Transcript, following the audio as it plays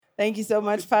Thank you so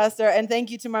much, Pastor. And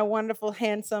thank you to my wonderful,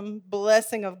 handsome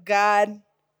blessing of God,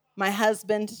 my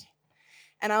husband.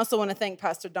 And I also want to thank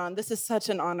Pastor Don. This is such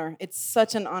an honor. It's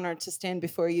such an honor to stand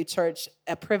before you, church,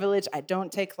 a privilege I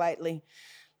don't take lightly.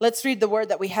 Let's read the word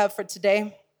that we have for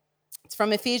today. It's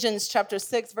from Ephesians chapter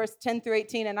 6, verse 10 through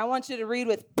 18. And I want you to read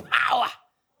with power.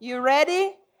 You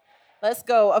ready? Let's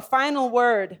go. A final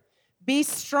word. Be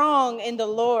strong in the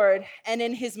Lord and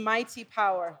in his mighty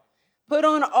power. Put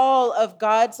on all of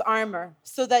God's armor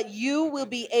so that you will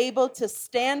be able to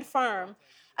stand firm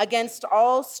against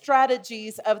all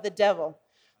strategies of the devil.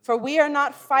 For we are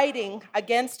not fighting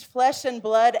against flesh and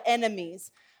blood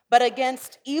enemies, but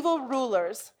against evil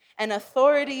rulers and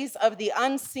authorities of the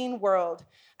unseen world,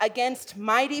 against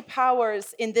mighty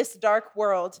powers in this dark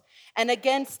world, and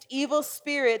against evil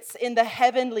spirits in the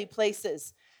heavenly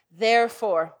places.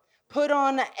 Therefore, put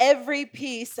on every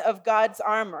piece of God's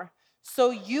armor,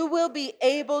 so you will be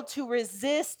able to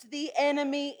resist the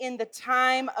enemy in the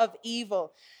time of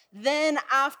evil. Then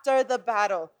after the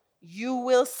battle, you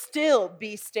will still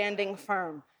be standing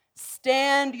firm.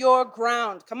 Stand your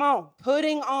ground. Come on,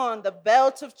 putting on the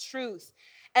belt of truth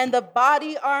and the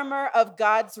body armor of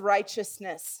God's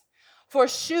righteousness. For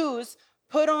shoes,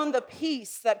 put on the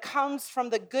peace that comes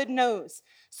from the good news,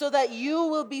 so that you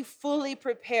will be fully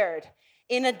prepared.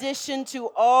 In addition to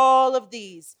all of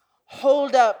these,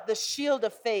 hold up the shield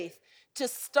of faith to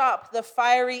stop the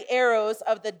fiery arrows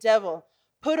of the devil.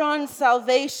 Put on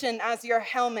salvation as your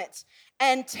helmet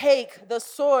and take the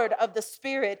sword of the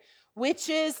Spirit, which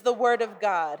is the word of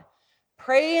God.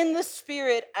 Pray in the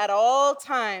Spirit at all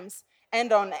times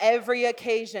and on every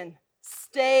occasion.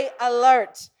 Stay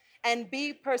alert and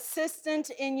be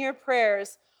persistent in your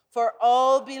prayers for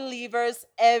all believers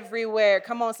everywhere.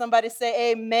 Come on, somebody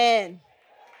say amen.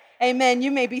 Amen.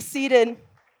 You may be seated.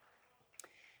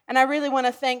 And I really want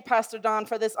to thank Pastor Don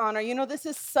for this honor. You know, this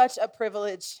is such a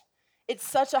privilege. It's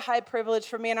such a high privilege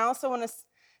for me. And I also want to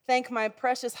thank my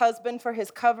precious husband for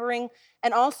his covering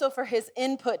and also for his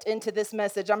input into this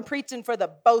message. I'm preaching for the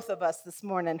both of us this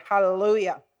morning.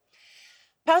 Hallelujah.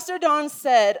 Pastor Don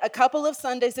said a couple of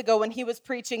Sundays ago when he was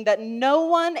preaching that no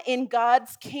one in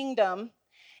God's kingdom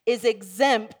is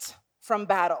exempt from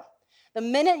battle. The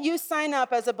minute you sign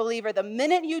up as a believer, the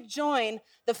minute you join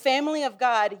the family of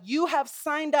God, you have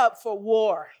signed up for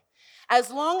war.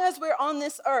 As long as we're on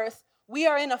this earth, we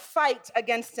are in a fight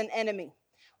against an enemy.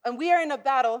 And we are in a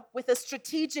battle with a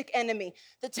strategic enemy.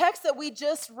 The text that we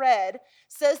just read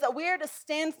says that we are to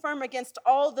stand firm against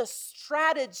all the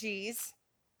strategies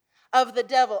of the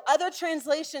devil. Other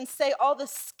translations say all the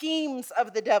schemes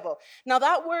of the devil. Now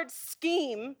that word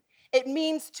scheme, it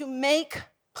means to make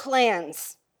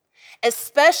plans,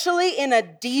 especially in a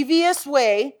devious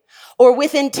way or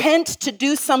with intent to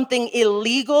do something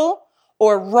illegal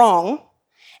or wrong,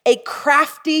 a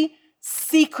crafty,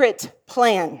 secret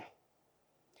plan.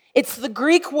 It's the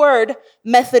Greek word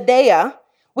methodeia,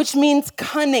 which means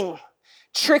cunning,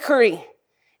 trickery,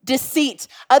 deceit.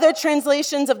 Other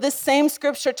translations of this same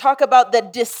scripture talk about the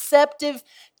deceptive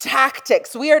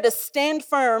tactics. We are to stand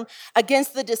firm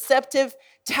against the deceptive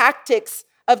tactics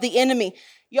of the enemy.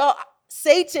 Y'all,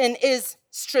 Satan is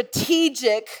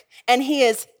strategic and he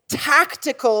is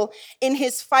tactical in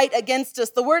his fight against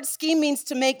us. The word scheme means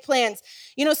to make plans.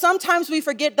 You know, sometimes we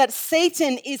forget that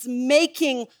Satan is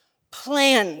making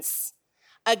plans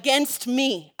against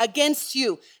me, against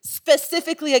you,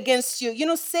 specifically against you. You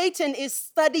know, Satan is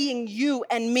studying you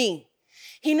and me.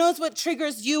 He knows what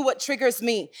triggers you, what triggers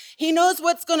me. He knows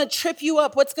what's going to trip you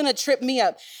up, what's going to trip me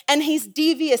up. And he's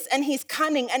devious and he's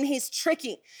cunning and he's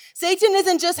tricky. Satan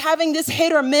isn't just having this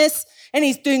hit or miss and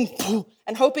he's doing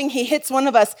and hoping he hits one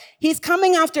of us. He's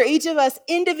coming after each of us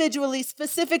individually,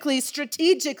 specifically,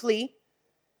 strategically,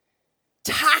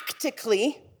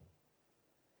 tactically.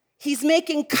 He's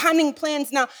making cunning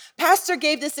plans. Now, Pastor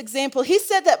gave this example. He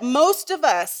said that most of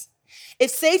us,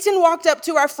 if Satan walked up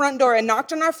to our front door and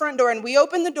knocked on our front door and we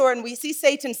open the door and we see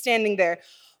Satan standing there,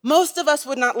 most of us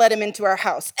would not let him into our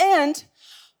house. And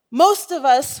most of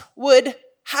us would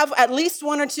have at least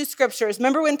one or two scriptures.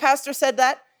 Remember when Pastor said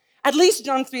that? At least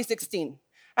John 3:16.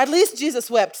 At least Jesus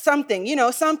wept,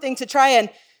 something, something to try and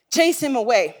chase him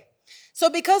away. So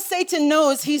because Satan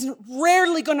knows he's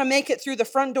rarely going to make it through the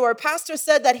front door, Pastor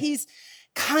said that he's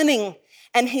cunning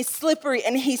and he's slippery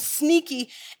and he's sneaky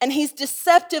and he's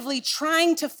deceptively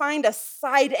trying to find a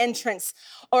side entrance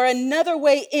or another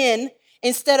way in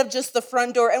instead of just the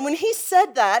front door. And when he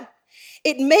said that,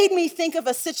 it made me think of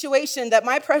a situation that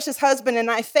my precious husband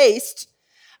and I faced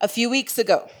a few weeks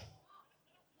ago.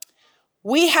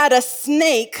 We had a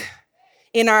snake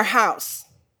in our house.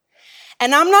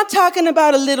 And I'm not talking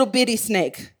about a little bitty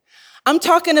snake. I'm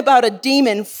talking about a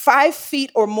demon 5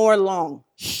 feet or more long,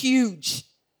 huge,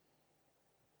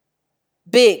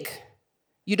 big.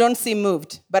 You don't seem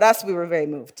moved, but us, we were very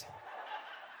moved.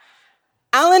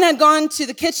 Alan had gone to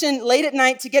the kitchen late at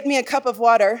night to get me a cup of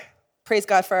water. Praise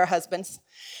God for our husbands.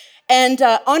 And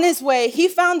on his way, he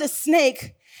found this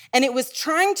snake, and it was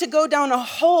trying to go down a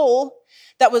hole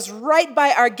that was right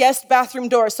by our guest bathroom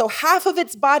door. So half of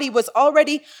its body was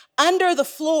already under the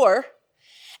floor,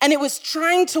 and it was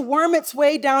trying to worm its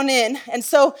way down in. And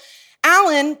so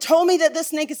Alan told me that this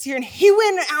snake is here, and he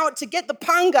went out to get the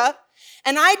panga,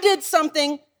 and I did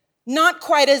something not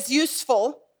quite as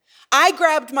useful. I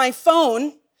grabbed my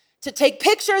phone to take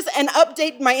pictures and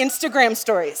update my Instagram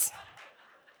stories.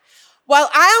 While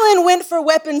Alan went for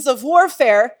weapons of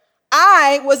warfare,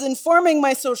 I was informing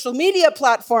my social media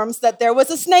platforms that there was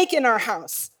a snake in our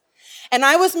house. And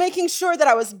I was making sure that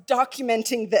I was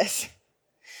documenting this.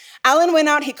 Alan went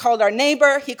out, he called our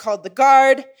neighbor, he called the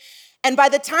guard. And by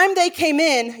the time they came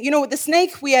in, with the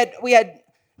snake, we had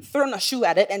thrown a shoe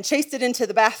at it and chased it into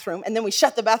the bathroom. And then we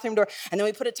shut the bathroom door, and then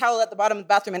we put a towel at the bottom of the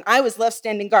bathroom, and I was left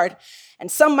standing guard.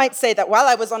 And some might say that while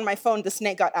I was on my phone, the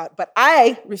snake got out. But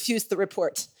I refused the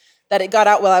report that it got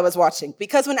out while I was watching.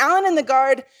 Because when Alan and the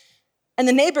guard and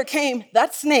the neighbor came,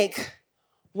 that snake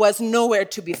was nowhere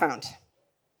to be found.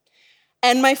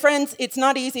 And my friends, it's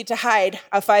not easy to hide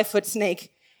a 5-foot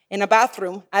snake in a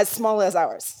bathroom as small as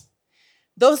ours.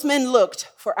 Those men looked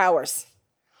for hours.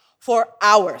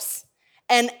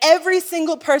 And every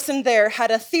single person there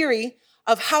had a theory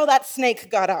of how that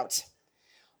snake got out.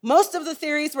 Most of the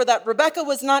theories were that Rebecca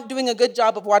was not doing a good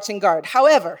job of watching guard.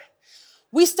 However,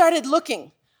 we started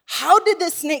looking. How did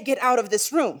this snake get out of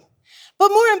this room? But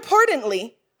more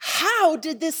importantly, how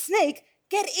did this snake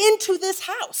get into this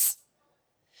house?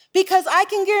 Because I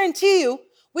can guarantee you,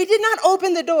 we did not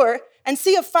open the door and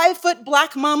see a 5-foot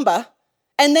black mamba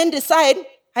and then decide,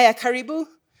 hiya, karibu,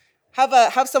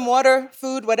 have some water,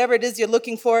 food, whatever it is you're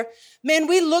looking for. Man,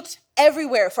 we looked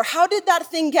everywhere for how did that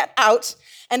thing get out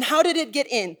and how did it get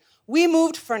in? We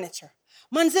moved furniture.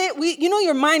 Manze,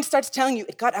 your mind starts telling you,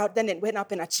 it got out, then it went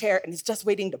up in a chair, and it's just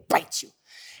waiting to bite you.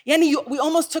 We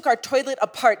almost took our toilet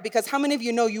apart because how many of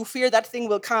you know you fear that thing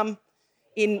will come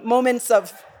in moments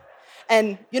of,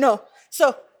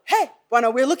 so, hey,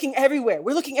 Buana, we're looking everywhere.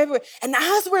 And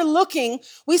as we're looking,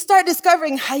 we start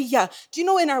discovering, hiya, do you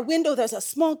know in our window there's a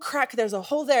small crack, there's a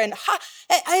hole there, and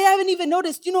I haven't even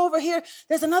noticed, over here,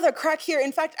 there's another crack here.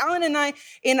 In fact, Alan and I,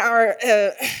 in our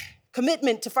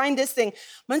commitment to find this thing,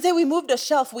 Monday we moved a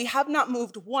shelf we have not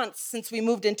moved once since we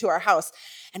moved into our house.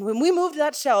 And when we moved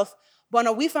that shelf,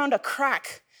 Buana, we found a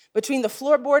crack between the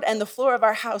floorboard and the floor of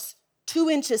our house, 2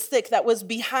 inches thick, that was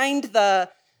behind the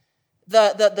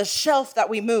shelf that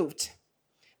we moved.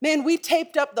 Man, we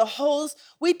taped up the holes.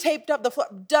 We taped up the floor.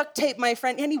 Duct tape, my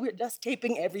friend. We're just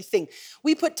taping everything.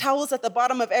 We put towels at the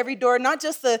bottom of every door, not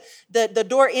just the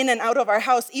door in and out of our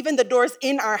house, even the doors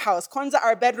in our house. Kwanzaa,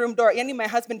 our bedroom door. My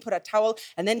husband put a towel,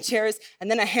 and then chairs,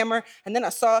 and then a hammer, and then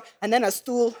a saw, and then a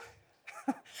stool.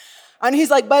 And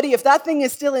he's like, buddy, if that thing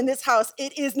is still in this house,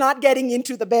 it is not getting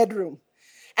into the bedroom.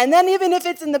 And then even if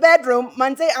it's in the bedroom,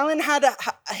 Manze Alan had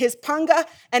his panga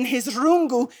and his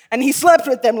rungu, and he slept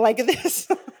with them like this.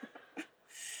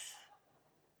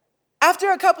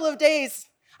 After a couple of days,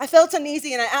 I felt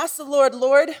uneasy, and I asked the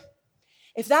Lord,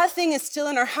 if that thing is still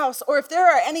in our house, or if there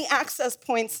are any access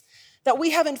points that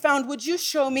we haven't found, would you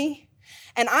show me?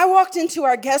 And I walked into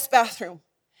our guest bathroom,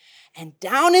 and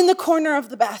down in the corner of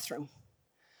the bathroom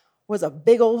was a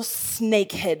big old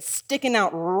snake head sticking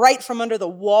out right from under the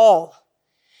wall.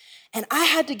 And I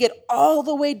had to get all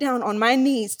the way down on my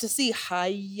knees to see,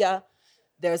 hiya,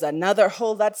 there's another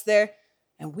hole that's there.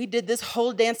 And we did this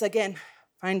whole dance again.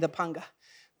 Find the panga,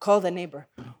 call the neighbor.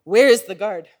 Where is the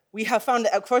guard? We have found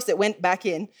it. Of course, it went back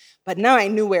in, but now I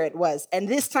knew where it was. And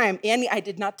this time, Annie, I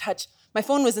did not touch. My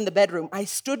phone was in the bedroom. I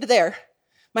stood there.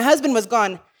 My husband was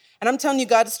gone. And I'm telling you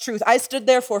God's truth. I stood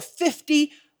there for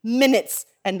 50 minutes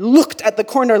and looked at the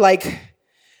corner like,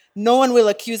 no one will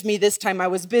accuse me this time. I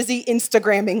was busy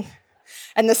Instagramming.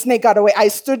 And the snake got away. I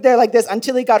stood there like this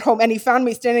until he got home, and he found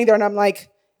me standing there, and I'm like,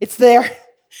 it's there.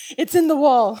 It's in the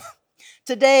wall.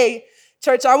 Today,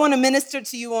 church, I want to minister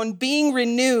to you on being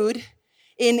renewed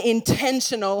in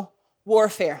intentional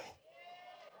warfare.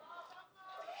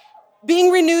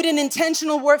 Being renewed in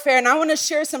intentional warfare, and I want to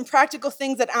share some practical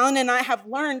things that Alan and I have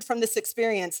learned from this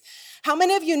experience. How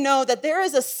many of you know that there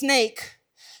is a snake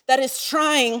that is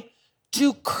trying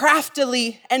to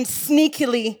craftily and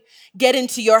sneakily get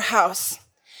into your house,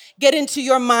 get into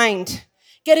your mind,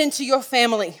 get into your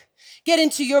family, get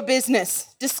into your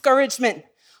business? Discouragement,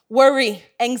 worry,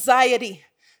 anxiety,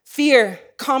 fear,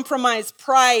 compromise,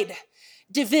 pride,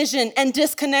 division, and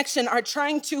disconnection are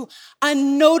trying to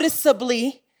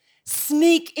unnoticeably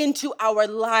sneak into our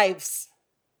lives.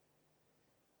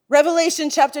 Revelation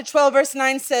chapter 12, verse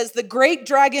 9 says, the great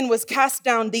dragon was cast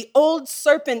down, the old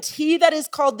serpent, he that is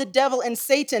called the devil and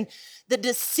Satan, the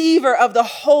deceiver of the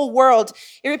whole world.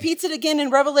 It repeats it again in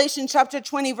Revelation chapter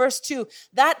 20, verse 2.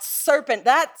 That serpent,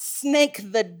 that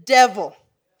snake, the devil.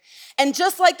 And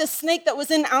just like the snake that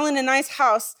was in Alan and I's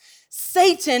house,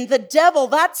 Satan, the devil,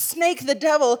 that snake, the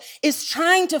devil, is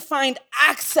trying to find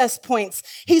access points.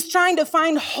 He's trying to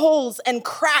find holes and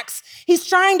cracks. He's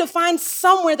trying to find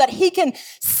somewhere that he can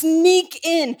sneak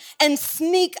in and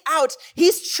sneak out.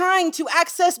 He's trying to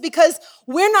access because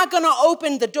we're not going to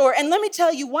open the door. And let me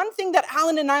tell you, one thing that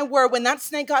Alan and I were when that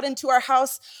snake got into our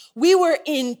house, we were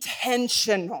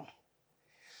intentional.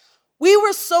 We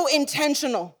were so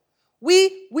intentional.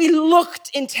 We looked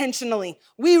intentionally.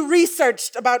 We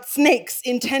researched about snakes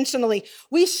intentionally.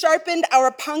 We sharpened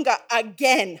our panga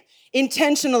again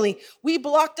intentionally. We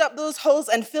blocked up those holes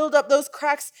and filled up those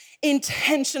cracks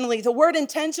intentionally. The word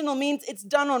intentional means it's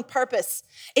done on purpose.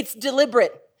 It's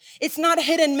deliberate. It's not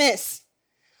hit and miss.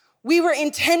 We were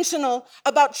intentional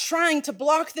about trying to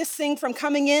block this thing from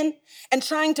coming in and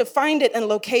trying to find it and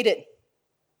locate it.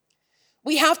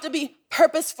 We have to be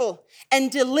purposeful and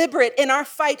deliberate in our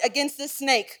fight against this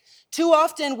snake. Too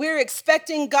often, we're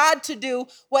expecting God to do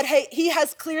what he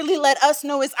has clearly let us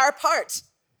know is our part.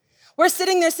 We're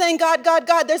sitting there saying, God, God,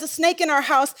 God, there's a snake in our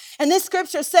house. And this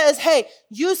scripture says, hey,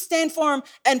 you stand firm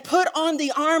and put on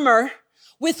the armor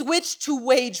with which to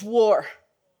wage war.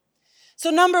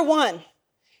 So number one,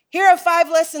 here are 5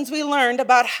 lessons we learned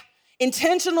about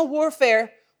intentional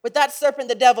warfare with that serpent,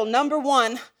 the devil. Number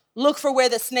one, look for where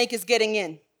the snake is getting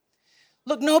in.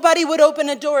 Look, nobody would open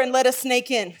a door and let a snake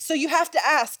in. So you have to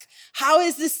ask, how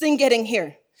is this thing getting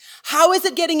here? How is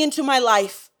it getting into my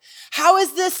life? How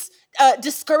is this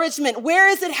discouragement? Where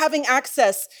is it having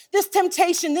access? This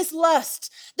temptation, this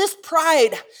lust, this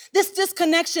pride, this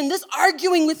disconnection, this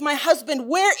arguing with my husband,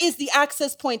 where is the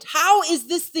access point? How is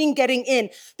this thing getting in?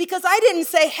 Because I didn't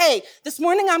say, hey, this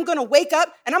morning I'm going to wake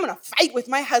up and I'm going to fight with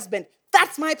my husband.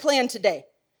 That's my plan today.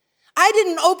 I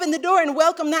didn't open the door and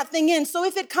welcome that thing in. So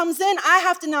if it comes in, I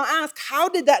have to now ask, how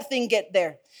did that thing get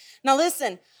there? Now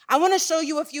listen, I want to show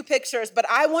you a few pictures, but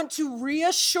I want to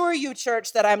reassure you,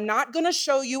 church, that I'm not going to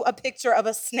show you a picture of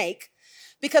a snake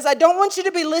because I don't want you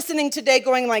to be listening today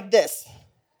going like this,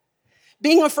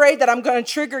 being afraid that I'm going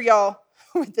to trigger y'all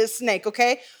with this snake,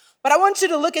 okay? But I want you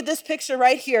to look at this picture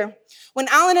right here. When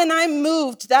Alan and I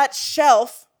moved that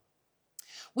shelf,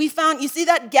 we found, you see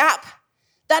that gap?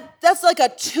 That's like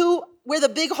where the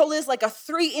big hole is, like a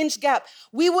 3-inch gap.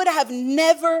 We would have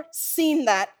never seen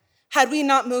that had we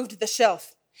not moved the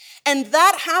shelf. And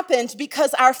that happened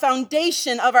because our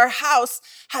foundation of our house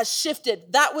has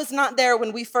shifted. That was not there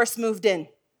when we first moved in.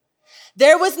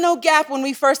 There was no gap when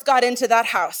we first got into that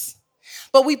house.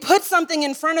 But we put something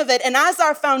in front of it, and as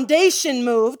our foundation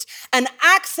moved, an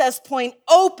access point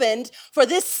opened for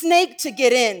this snake to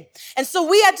get in. And so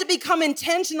we had to become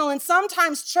intentional. And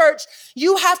sometimes, church,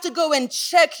 you have to go and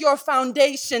check your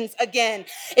foundations again.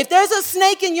 If there's a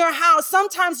snake in your house,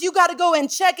 sometimes you got to go and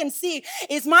check and see,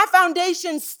 is my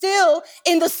foundation still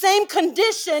in the same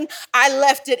condition I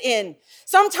left it in?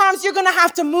 Sometimes you're going to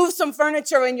have to move some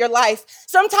furniture in your life.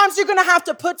 Sometimes you're going to have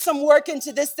to put some work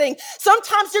into this thing.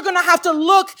 Sometimes you're going to have to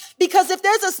look, because if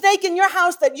there's a snake in your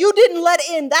house that you didn't let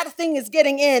in, that thing is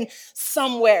getting in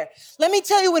somewhere. Let me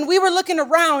tell you, when we were looking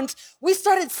around, we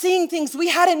started seeing things we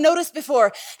hadn't noticed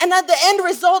before. And the end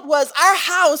result was our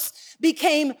house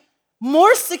became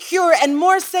more secure and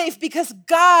more safe because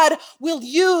God will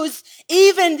use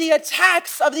even the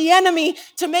attacks of the enemy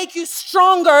to make you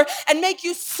stronger and make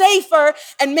you safer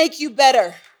and make you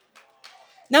better.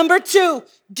 Number 2,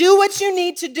 do what you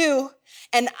need to do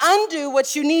and undo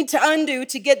what you need to undo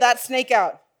to get that snake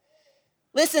out.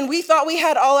 Listen, we thought we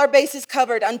had all our bases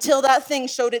covered until that thing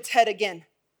showed its head again.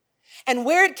 And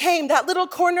where it came, that little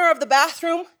corner of the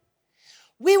bathroom,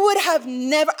 I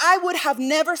would have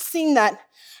never seen that.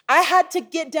 I had to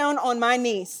get down on my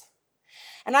knees.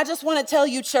 And I just want to tell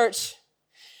you, church,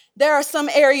 there are some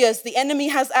areas the enemy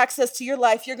has access to your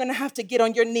life. You're going to have to get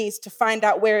on your knees to find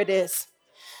out where it is.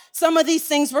 Some of these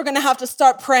things we're going to have to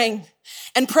start praying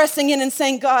and pressing in and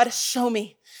saying, God, show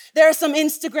me. There are some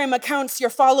Instagram accounts you're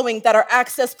following that are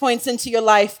access points into your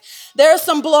life. There are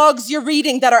some blogs you're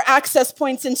reading that are access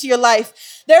points into your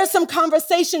life. There are some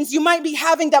conversations you might be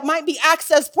having that might be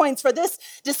access points for this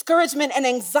discouragement and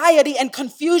anxiety and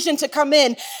confusion to come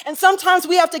in. And sometimes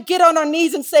we have to get on our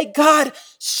knees and say, God,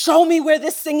 show me where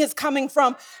this thing is coming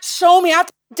from. Show me. I have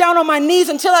to get down on my knees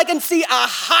until I can see,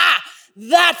 aha,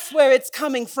 that's where it's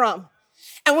coming from.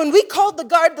 And when we called the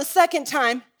guard the second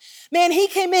time, man, he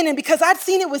came in, and because I'd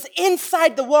seen it was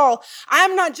inside the wall,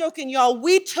 I'm not joking, y'all,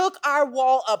 we took our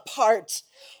wall apart.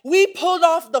 We pulled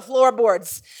off the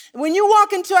floorboards. When you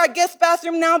walk into our guest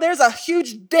bathroom now, there's a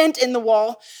huge dent in the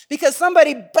wall because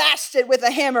somebody bashed it with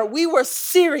a hammer. We were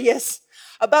serious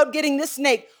about getting this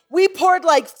snake. We poured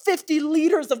like 50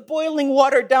 liters of boiling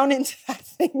water down into that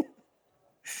thing.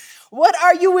 What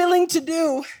are you willing to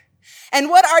do? And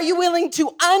what are you willing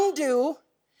to undo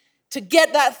to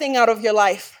get that thing out of your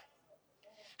life?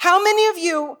 How many of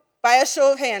you, by a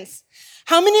show of hands,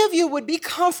 how many of you would be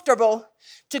comfortable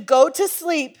to go to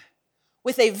sleep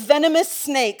with a venomous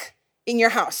snake in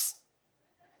your house?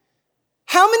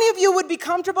 How many of you would be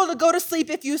comfortable to go to sleep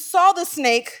if you saw the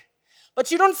snake, but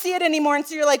you don't see it anymore, and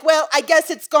so you're like, well, I guess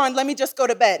it's gone, let me just go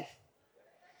to bed?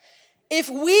 If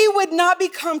we would not be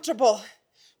comfortable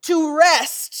to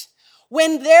rest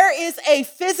when there is a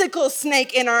physical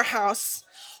snake in our house,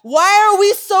 why are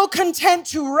we so content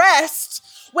to rest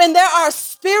when there are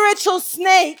spiritual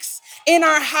snakes in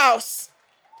our house?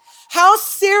 How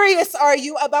serious are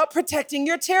you about protecting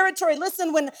your territory?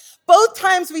 Listen, when both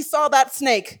times we saw that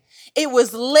snake, it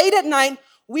was late at night,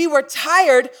 we were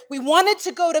tired, we wanted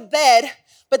to go to bed,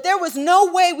 but there was no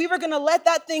way we were gonna let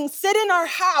that thing sit in our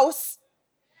house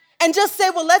and just say,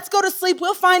 well, let's go to sleep,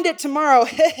 we'll find it tomorrow.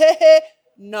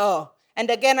 No. And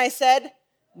again, I said,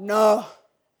 no.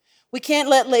 We can't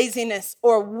let laziness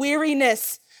or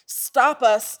weariness stop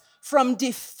us from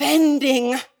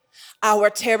defending our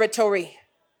territory.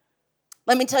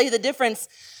 Let me tell you the difference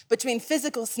between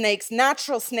physical snakes,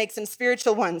 natural snakes, and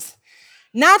spiritual ones.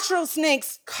 Natural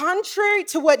snakes, contrary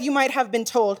to what you might have been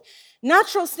told,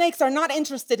 natural snakes are not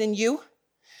interested in you.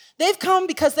 They've come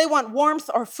because they want warmth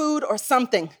or food or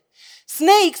something.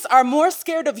 Snakes are more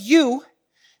scared of you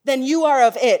than you are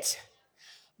of it.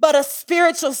 But a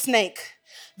spiritual snake,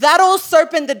 that old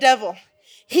serpent, the devil,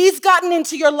 he's gotten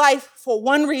into your life for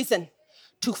one reason: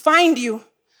 to find you,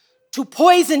 to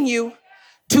poison you,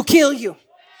 to kill you.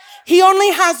 He only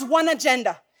has one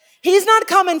agenda. He's not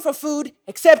coming for food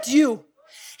except you.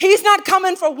 He's not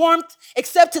coming for warmth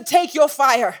except to take your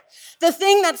fire. The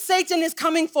thing that Satan is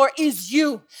coming for is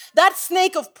you. That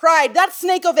snake of pride, that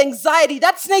snake of anxiety,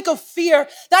 that snake of fear,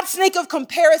 that snake of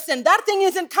comparison, that thing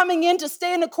isn't coming in to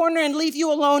stay in a corner and leave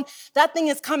you alone. That thing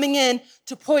is coming in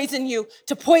to poison you,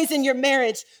 to poison your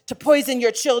marriage, to poison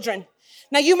your children.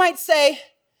 Now you might say,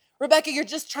 Rebecca, you're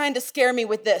just trying to scare me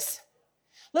with this.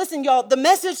 Listen, y'all, the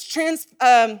message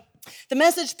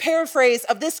paraphrase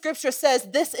of this scripture says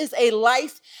this is a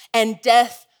life and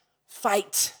death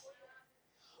fight.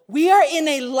 We are in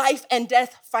a life and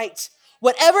death fight.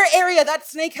 Whatever area that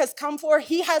snake has come for,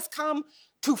 he has come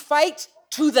to fight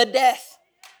to the death.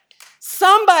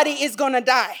 Somebody is going to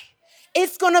die.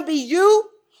 It's going to be you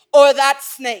or that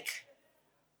snake.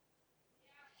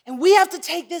 And we have to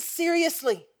take this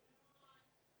seriously.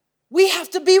 We have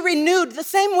to be renewed the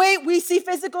same way we see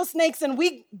physical snakes and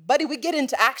we get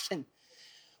into action.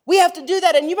 We have to do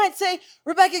that. And you might say,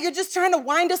 Rebecca, you're just trying to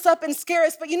wind us up and scare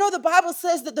us. But you know, the Bible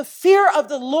says that the fear of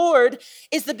the Lord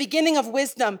is the beginning of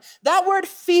wisdom. That word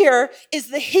fear is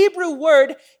the Hebrew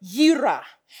word yira.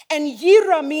 And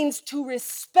yira means to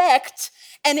respect,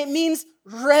 and it means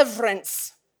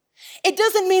reverence. It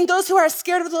doesn't mean those who are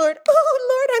scared of the Lord, oh,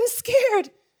 Lord, I'm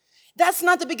scared. That's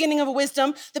not the beginning of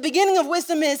wisdom. The beginning of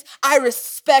wisdom is I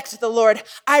respect the Lord.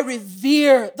 I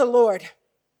revere the Lord.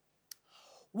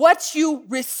 What you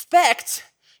respect,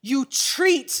 you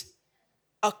treat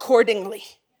accordingly.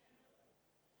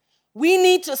 We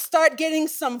need to start getting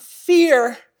some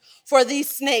fear for these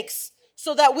snakes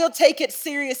so that we'll take it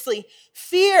seriously.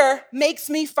 Fear makes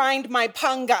me find my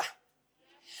panga.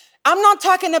 I'm not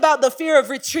talking about the fear of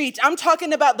retreat. I'm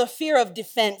talking about the fear of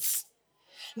defense.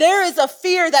 There is a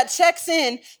fear that checks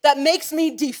in that makes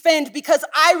me defend because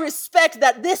I respect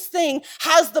that this thing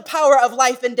has the power of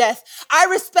life and death. I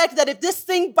respect that if this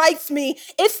thing bites me,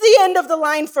 it's the end of the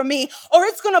line for me, or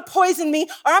it's going to poison me,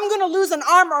 or I'm going to lose an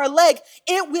arm or a leg.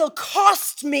 It will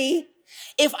cost me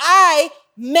if I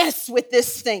mess with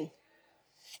this thing.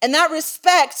 And that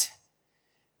respect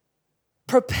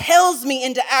propels me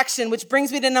into action, which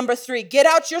brings me to number 3. Get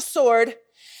out your sword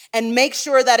and make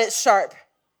sure that it's sharp.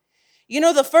 You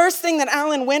know, the first thing that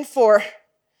Alan went for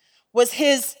was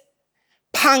his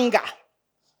panga,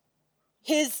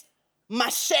 his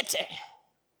machete.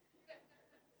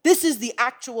 This is the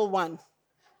actual one.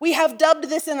 We have dubbed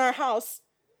this in our house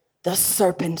the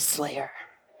serpent slayer.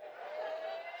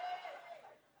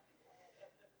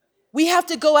 We have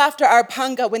to go after our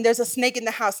panga when there's a snake in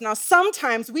the house. Now,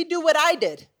 sometimes we do what I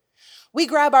did. We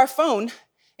grab our phone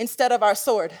instead of our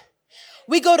sword.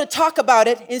 We go to talk about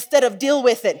it instead of deal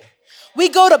with it. We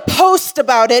go to post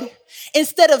about it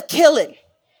instead of kill it.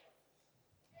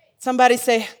 Somebody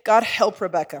say, God help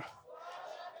Rebecca.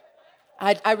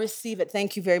 I receive it.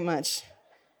 Thank you very much.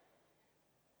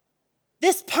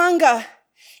 This panga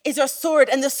is our sword.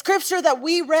 And the scripture that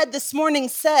we read this morning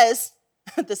says,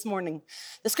 the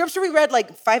scripture we read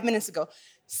like 5 minutes ago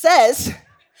says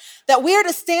that we are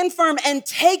to stand firm and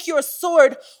take your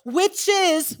sword, which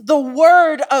is the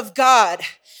word of God.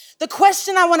 The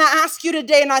question I want to ask you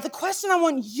today, and the question I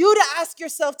want you to ask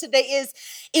yourself today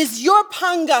is your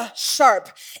panga sharp?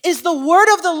 Is the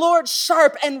word of the Lord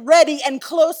sharp and ready and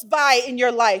close by in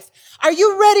your life? Are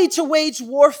you ready to wage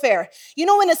warfare? You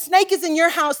know, when a snake is in your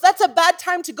house, that's a bad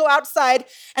time to go outside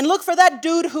and look for that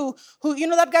dude who you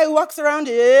know, that guy who walks around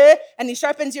and he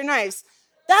sharpens your knives.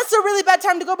 That's a really bad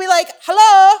time to go be like,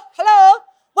 hello.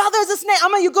 Wow, there's a snake.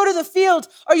 You go to the field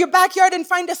or your backyard and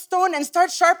find a stone and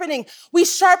start sharpening. We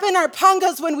sharpen our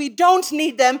pangas when we don't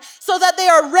need them so that they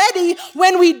are ready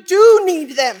when we do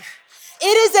need them. It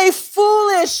is a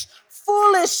foolish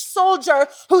soldier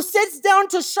who sits down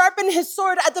to sharpen his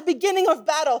sword at the beginning of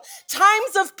battle.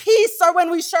 Times of peace are when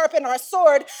we sharpen our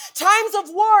sword. Times of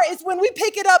war is when we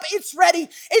pick it up. It's ready.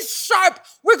 It's sharp.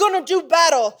 We're going to do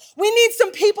battle. We need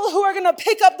some people who are going to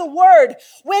pick up the word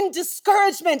when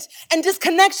discouragement and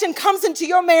disconnection comes into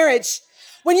your marriage.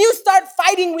 When you start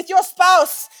fighting with your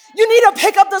spouse, you need to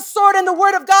pick up the sword and the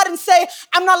word of God and say,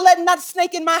 I'm not letting that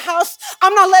snake in my house.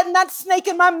 I'm not letting that snake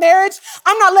in my marriage.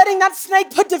 I'm not letting that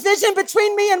snake put division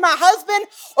between me and my husband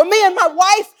or me and my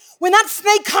wife. When that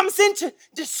snake comes in to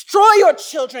destroy your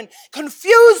children,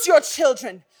 confuse your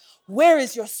children, where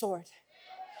is your sword?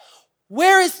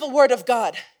 Where is the word of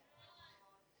God?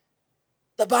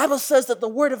 The Bible says that the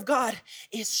word of God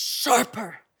is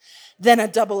sharper than a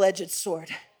double-edged sword.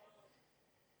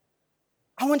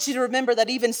 I want you to remember that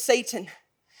even Satan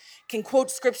can quote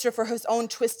scripture for his own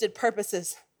twisted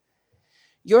purposes.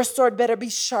 Your sword better be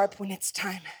sharp when it's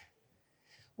time.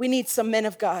 We need some men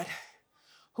of God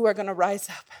who are going to rise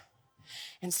up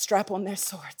and strap on their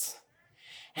swords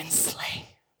and slay.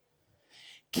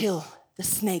 Kill the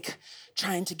snake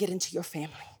trying to get into your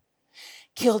family.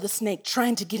 Kill the snake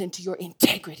trying to get into your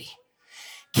integrity.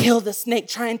 Kill the snake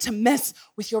trying to mess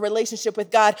with your relationship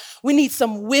with God. We need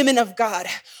some women of God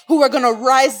who are going to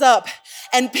rise up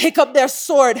and pick up their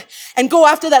sword and go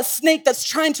after that snake that's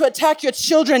trying to attack your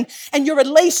children and your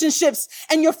relationships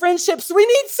and your friendships. We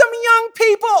need some young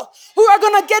people who are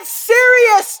going to get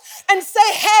serious and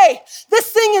say, hey,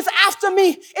 this thing is after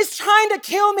me. It's trying to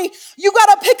kill me. You got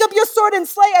to pick up your sword and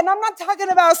slay. And I'm not talking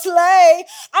about slay.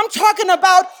 I'm talking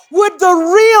about, would the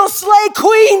real slay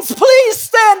queens please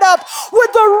stand up? Would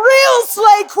the real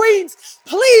slay queens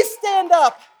please stand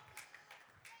up?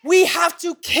 We have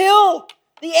to kill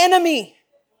the enemy.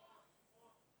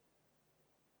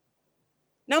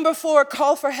 Number 4,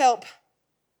 call for help.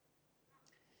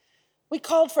 We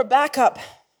called for backup.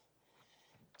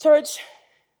 Church,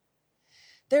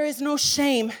 there is no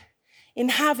shame in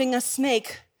having a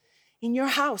snake in your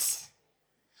house.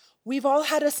 We've all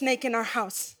had a snake in our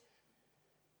house.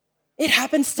 It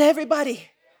happens to everybody.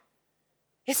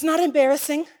 It's not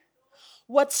embarrassing.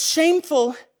 What's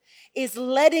shameful is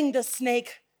letting the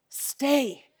snake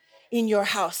stay in your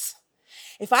house.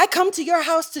 If I come to your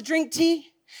house to drink tea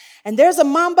and there's a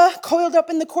mamba coiled up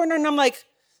in the corner and I'm like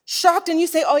shocked and you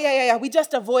say, oh yeah, we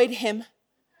just avoid him,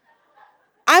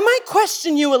 I might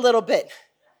question you a little bit.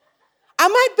 I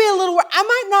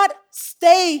might not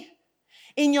stay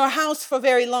in your house for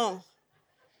very long.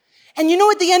 And you know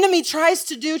what the enemy tries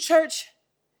to do, church?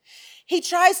 He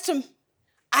tries to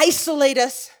isolate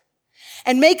us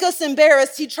and make us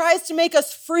embarrassed. He tries to make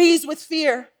us freeze with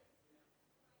fear.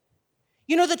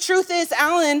 You know, the truth is,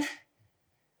 Alan,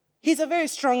 he's a very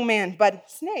strong man,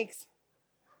 but snakes.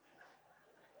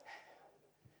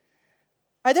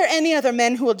 Are there any other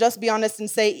men who will just be honest and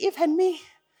say, Eve had me,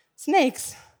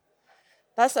 snakes?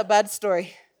 That's a bad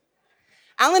story.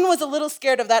 Alan was a little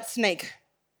scared of that snake.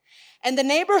 And the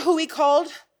neighbor who we called,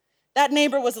 that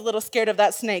neighbor was a little scared of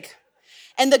that snake.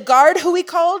 And the guard who we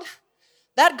called,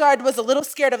 that guard was a little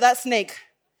scared of that snake.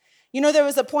 You know, there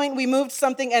was a point we moved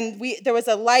something and there was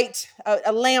a light,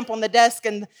 a lamp on the desk,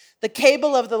 and the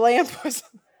cable of the lamp was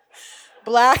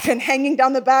black and hanging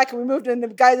down the back, and we moved it, and the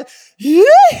guy,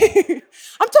 yee!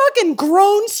 I'm talking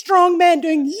grown, strong men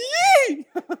doing yee!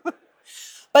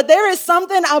 But there is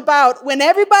something about when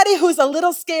everybody who's a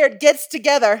little scared gets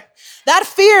together, that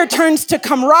fear turns to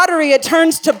camaraderie, it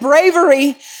turns to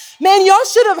bravery, Man, y'all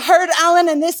should have heard Alan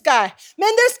and this guy.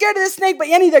 Man, they're scared of the snake, but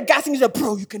Yanni, they're gassing. He's like,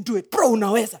 bro, you can do it. Bro,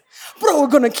 no, esa. Bro, we're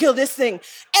going to kill this thing.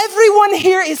 Everyone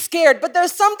here is scared, but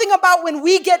there's something about when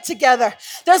we get together.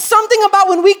 There's something about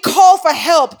when we call for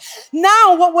help.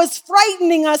 Now, what was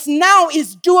frightening us now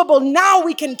is doable. Now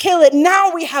we can kill it.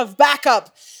 Now we have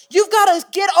backup. You've got to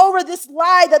get over this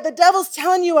lie that the devil's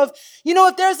telling you of,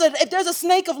 if there's a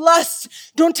snake of lust,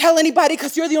 don't tell anybody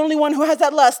because you're the only one who has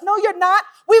that lust. No, you're not.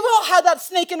 We've all had that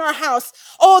snake in our house.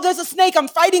 Oh, there's a snake. I'm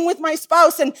fighting with my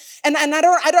spouse and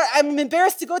I'm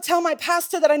embarrassed to go tell my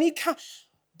pastor that I need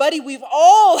Buddy, we've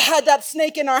all had that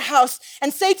snake in our house,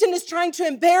 and Satan is trying to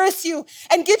embarrass you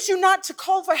and get you not to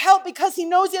call for help because he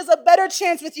knows he has a better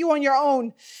chance with you on your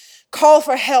own. Call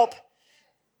for help.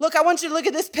 Look, I want you to look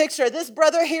at this picture. This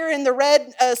brother here in the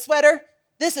red sweater,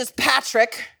 this is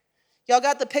Patrick. Y'all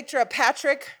got the picture of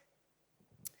Patrick?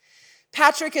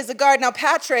 Patrick is a guard. Now,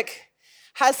 Patrick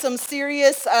has some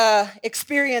serious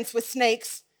experience with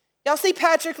snakes. Y'all see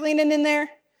Patrick leaning in there?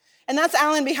 And that's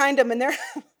Alan behind him, and they're...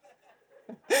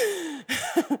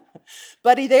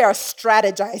 Buddy, they are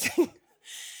strategizing.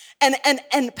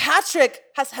 And Patrick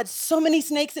has had so many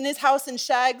snakes in his house and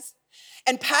shags,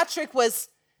 and Patrick was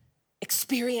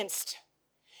experienced.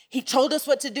 He told us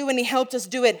what to do and he helped us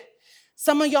do it.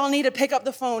 Some of y'all need to pick up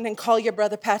the phone and call your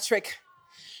brother Patrick.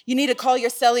 You need to call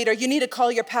your cell leader. You need to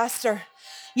call your pastor.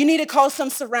 You need to call some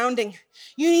surrounding.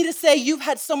 You need to say, you've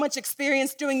had so much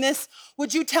experience doing this.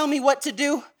 Would you tell me what to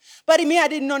do? Buddy, me, I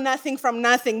didn't know nothing from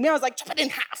nothing. Me, I was like, chop it in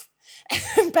half.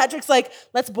 And Patrick's like,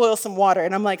 let's boil some water.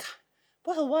 And I'm like,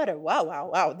 boil water?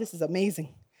 Wow, this is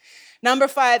amazing. Number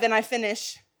 5, and I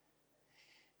finish.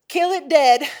 Kill it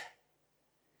dead,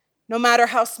 no matter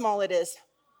how small it is.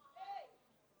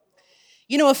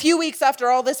 A few weeks after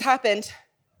all this happened,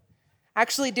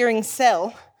 actually during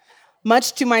cell,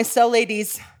 much to my cell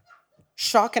lady's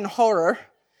shock and horror,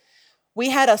 we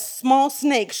had a small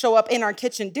snake show up in our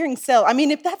kitchen during cell. I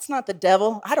mean, if that's not the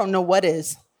devil, I don't know what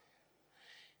is.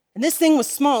 And this thing was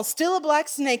small, still a black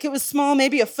snake. It was small,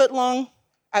 maybe a foot long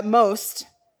at most.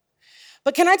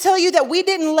 But can I tell you that we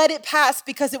didn't let it pass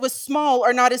because it was small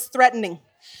or not as threatening?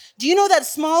 Do you know that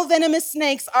small venomous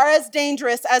snakes are as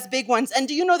dangerous as big ones? And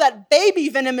do you know that baby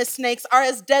venomous snakes are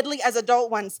as deadly as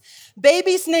adult ones?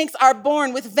 Baby snakes are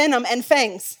born with venom and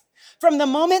fangs. From the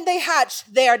moment they hatch,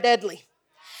 they are deadly.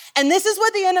 And this is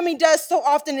what the enemy does so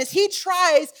often is he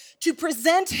tries to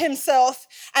present himself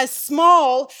as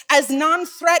small, as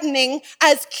non-threatening,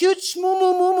 as cute,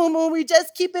 we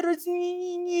just keep it,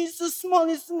 it's so small,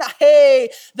 it's not. Hey,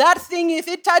 that thing, if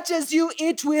it touches you,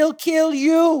 it will kill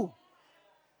you.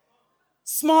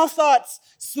 Small thoughts,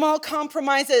 small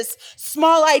compromises,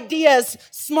 small ideas,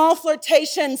 small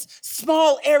flirtations,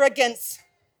 small arrogance,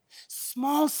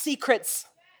 small secrets.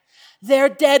 They're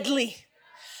deadly.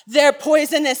 They're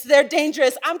poisonous. They're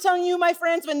dangerous. I'm telling you, my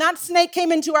friends, when that snake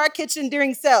came into our kitchen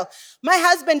during cell, my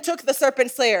husband took the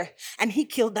serpent slayer and he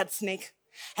killed that snake.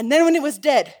 And then when it was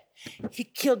dead, he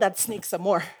killed that snake some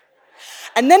more.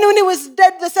 And then when it was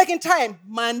dead the second time,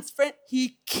 my friend,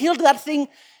 he killed that thing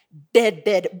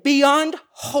dead, beyond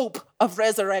hope of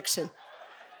resurrection.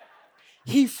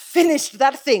 He finished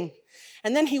that thing.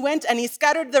 And then he went and he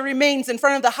scattered the remains in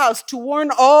front of the house to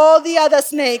warn all the other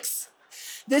snakes.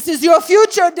 This is your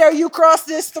future, dare you cross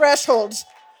this threshold.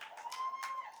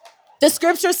 The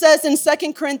scripture says in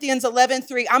 2 Corinthians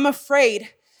 11:3, I'm afraid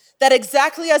that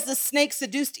exactly as the snake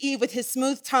seduced Eve with his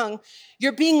smooth tongue,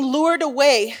 you're being lured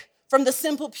away from the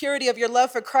simple purity of your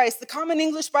love for Christ. The Common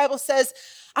English Bible says,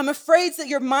 I'm afraid that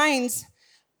your minds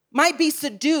might be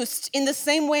seduced in the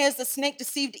same way as the snake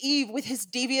deceived Eve with his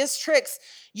devious tricks.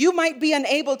 You might be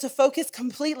unable to focus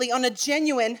completely on a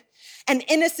genuine and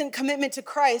innocent commitment to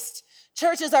Christ.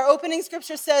 Church, as our opening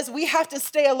scripture says, we have to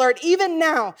stay alert. Even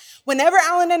now, whenever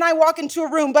Alan and I walk into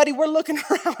a room, buddy, we're looking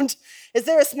around. Is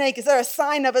there a snake? Is there a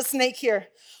sign of a snake here?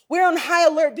 We're on high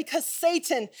alert because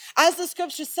Satan, as the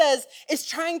scripture says, is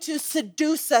trying to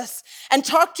seduce us and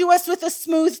talk to us with a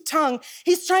smooth tongue.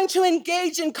 He's trying to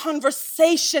engage in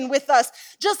conversation with us,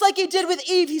 just like he did with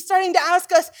Eve. He's starting to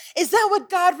ask us, is that what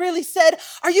God really said?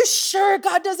 Are you sure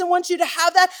God doesn't want you to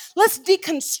have that? Let's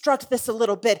deconstruct this a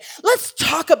little bit. Let's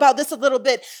talk about this a little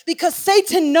bit because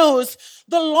Satan knows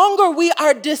the longer we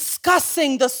are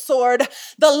discussing the sword,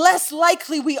 the less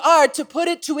likely we are to put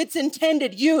it to its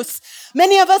intended use.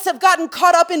 Many of us us have gotten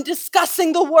caught up in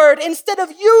discussing the word. Instead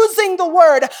of using the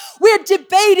word, we're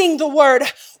debating the word.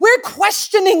 We're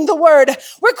questioning the word.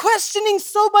 We're questioning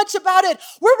so much about it.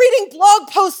 We're reading blog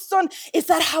posts on, is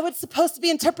that how it's supposed to be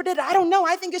interpreted? I don't know.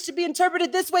 I think it should be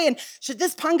interpreted this way. And should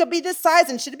this panga be this size?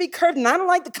 And should it be curved? And I don't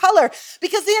like the color.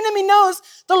 Because the enemy knows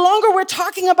the longer we're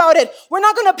talking about it, we're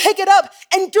not going to pick it up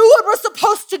and do what we're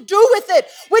supposed to do with it,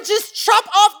 which is chop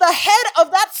off the head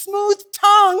of that smooth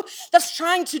tongue that's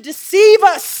trying to deceive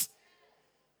us.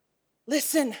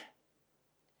 Listen,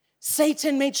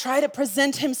 Satan may try to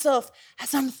present himself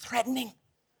as unthreatening,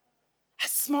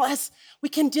 as small as we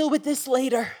can deal with this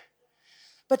later.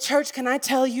 But church, can I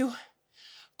tell you,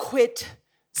 quit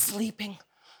sleeping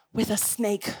with a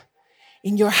snake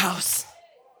in your house.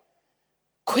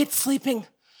 Quit sleeping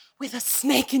with a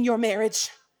snake in your marriage,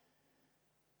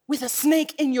 with a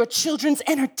snake in your children's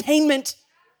entertainment,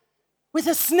 with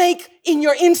a snake in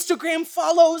your Instagram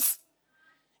follows.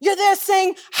 You're there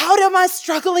saying, how am I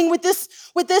struggling with this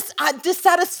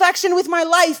dissatisfaction with my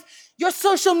life? Your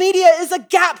social media is a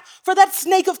gap for that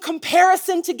snake of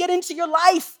comparison to get into your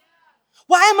life.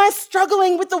 Why am I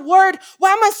struggling with the word?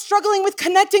 Why am I struggling with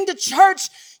connecting to church?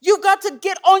 You've got to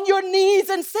get on your knees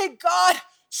and say, God,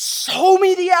 show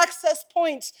me the access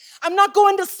point. I'm not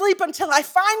going to sleep until I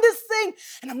find this thing,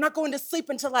 and I'm not going to sleep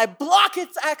until I block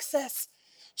its access.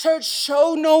 Church,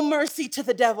 show no mercy to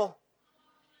the devil.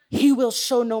 He will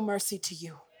show no mercy to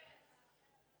you.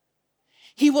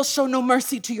 He will show no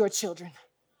mercy to your children.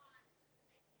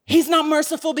 He's not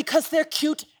merciful because they're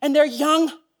cute and they're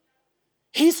young.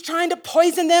 He's trying to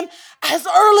poison them as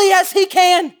early as he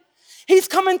can. He's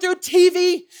coming through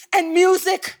TV and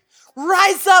music.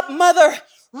 Rise up, mother.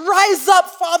 Rise up,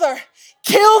 father.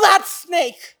 Kill that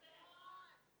snake.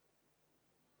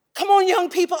 Come on, young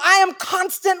people. I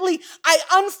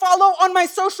unfollow on my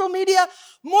social media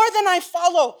more than I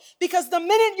follow, because the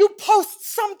minute you post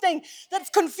something that's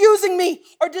confusing me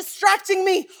or distracting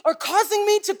me or causing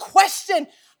me to question,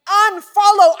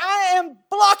 unfollow. I am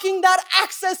blocking that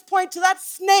access point to that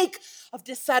snake of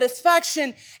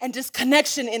dissatisfaction and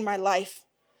disconnection in my life.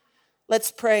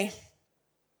 Let's pray.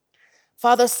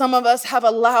 Father, some of us have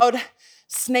allowed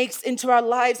snakes into our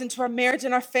lives, into our marriage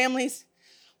and our families.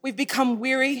 We've become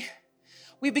weary.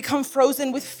 We've become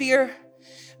frozen with fear.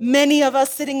 Many of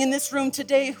us sitting in this room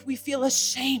today, we feel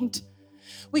ashamed.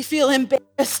 We feel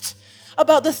embarrassed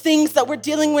about the things that we're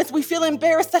dealing with. We feel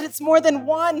embarrassed that it's more than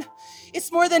one.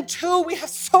 It's more than two. We have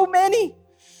so many.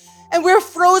 And we're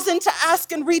frozen to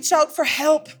ask and reach out for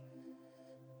help.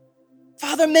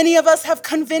 Father, many of us have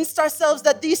convinced ourselves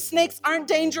that these snakes aren't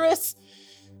dangerous.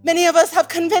 Many of us have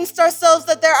convinced ourselves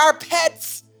that they're our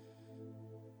pets,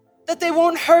 that they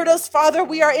won't hurt us. Father,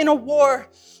 we are in a war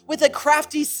with a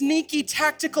crafty, sneaky,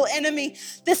 tactical enemy.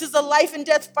 This is a life and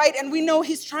death fight, and we know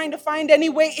he's trying to find any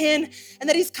way in, and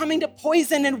that he's coming to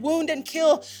poison and wound and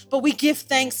kill. But we give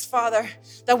thanks, Father,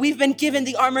 that we've been given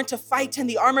the armor to fight and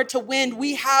the armor to win.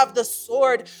 We have the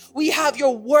sword. We have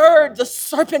your word, the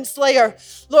serpent slayer.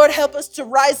 Lord, help us to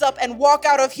rise up and walk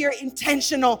out of here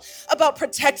intentional about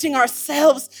protecting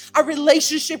ourselves, our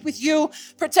relationship with you,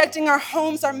 protecting our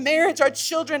homes, our marriage, our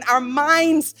children, our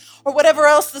minds, or whatever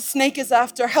else the snake is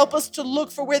after. Help us to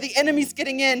look for where the enemy's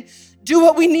getting in. Do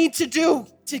what we need to do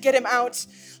to get him out.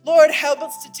 Lord, help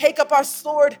us to take up our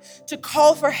sword, to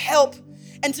call for help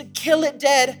and to kill it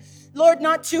dead. Lord,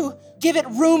 not to give it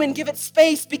room and give it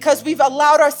space because we've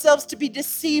allowed ourselves to be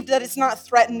deceived that it's not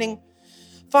threatening.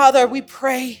 Father, we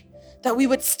pray that we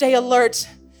would stay alert.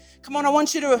 Come on, I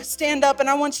want you to stand up, and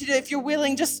I want you to, if you're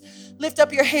willing, just lift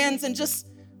up your hands and just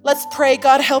let's pray.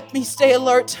 God, help me stay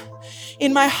alert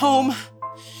in my home,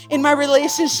 in my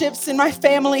relationships, in my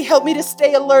family. Help me to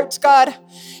stay alert, God.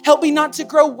 Help me not to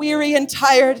grow weary and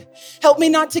tired. Help me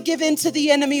not to give in to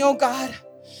the enemy, oh God.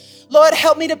 Lord,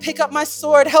 help me to pick up my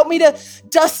sword. Help me to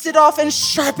dust it off and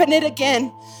sharpen it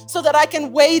again so that I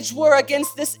can wage war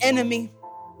against this enemy.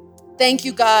 Thank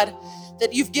you, God,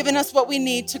 that you've given us what we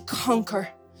need to conquer,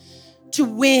 to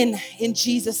win in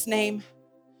Jesus' name.